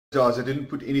Guys, I didn't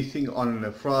put anything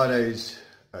on Friday's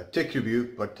tech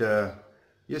review, but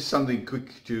here's something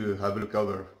quick to have a look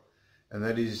over, and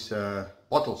that is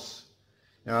bottles.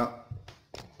 Now,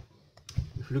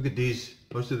 if you look at these,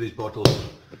 most of these bottles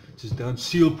just don't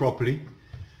seal properly,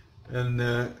 and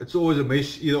it's always a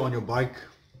mess either on your bike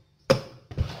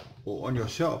or on your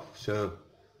shelf. So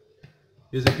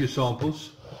here's a few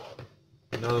samples.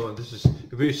 Another one. This is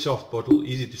a very soft bottle,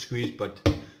 easy to squeeze, but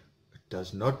it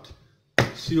does not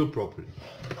seal properly.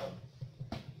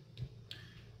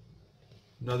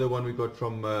 Another one we got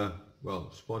from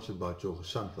well, sponsored by Joe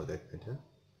Sun for that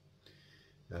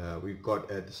matter. We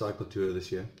got at the cycle tour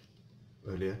this year,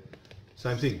 earlier.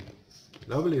 Same thing,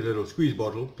 lovely little squeeze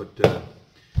bottle, but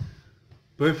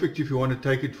perfect if you want to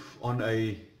take it on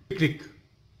a picnic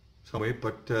somewhere,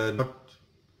 but not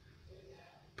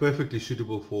perfectly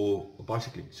suitable for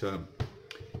bicycling. So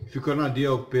if you've got an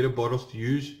idea of better bottles to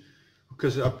use,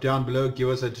 because up down below, give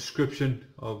us a description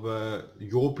of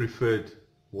your preferred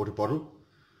water bottle,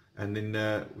 and then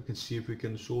we can see if we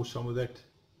can source some of that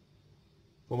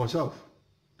for myself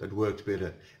that works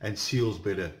better and seals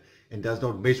better and does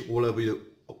not mess all over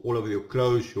your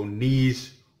clothes, your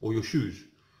knees or your shoes.